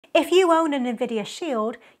If you own an NVIDIA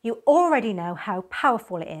Shield, you already know how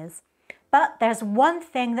powerful it is. But there's one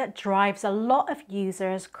thing that drives a lot of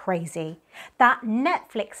users crazy: that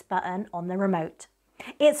Netflix button on the remote.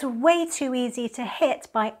 It's way too easy to hit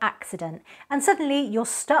by accident, and suddenly you're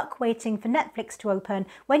stuck waiting for Netflix to open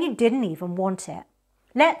when you didn't even want it.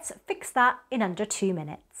 Let's fix that in under 2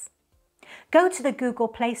 minutes. Go to the Google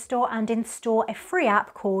Play Store and install a free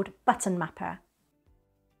app called Button Mapper.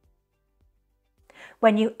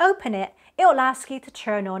 When you open it, it'll ask you to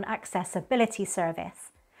turn on accessibility service.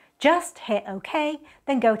 Just hit OK,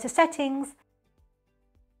 then go to Settings,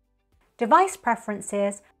 Device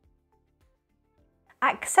Preferences,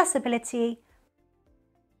 Accessibility,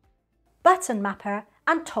 Button Mapper,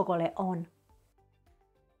 and toggle it on.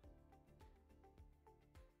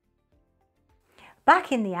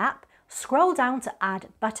 Back in the app, scroll down to Add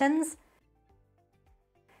Buttons,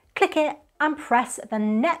 click it and press the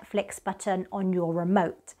Netflix button on your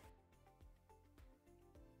remote.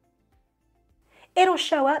 It'll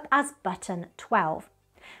show up as button 12.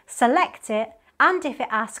 Select it, and if it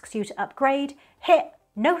asks you to upgrade, hit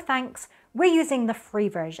No thanks, we're using the free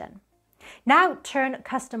version. Now turn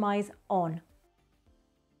Customize on.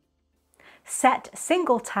 Set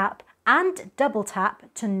single tap and double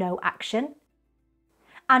tap to no action.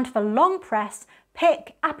 And for long press,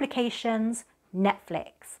 pick Applications,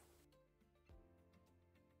 Netflix.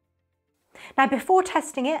 Now before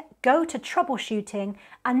testing it, go to Troubleshooting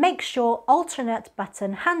and make sure alternate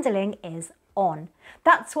button handling is on.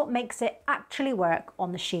 That's what makes it actually work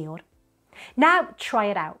on the Shield. Now try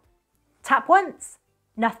it out. Tap once,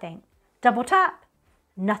 nothing. Double tap,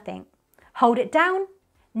 nothing. Hold it down,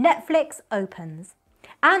 Netflix opens.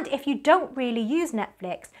 And if you don't really use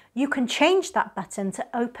Netflix, you can change that button to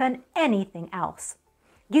open anything else.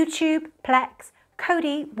 YouTube, Plex,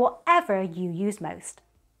 Kodi, whatever you use most.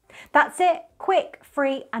 That's it, quick,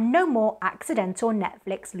 free, and no more accidental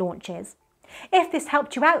Netflix launches. If this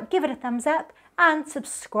helped you out, give it a thumbs up and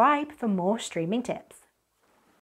subscribe for more streaming tips.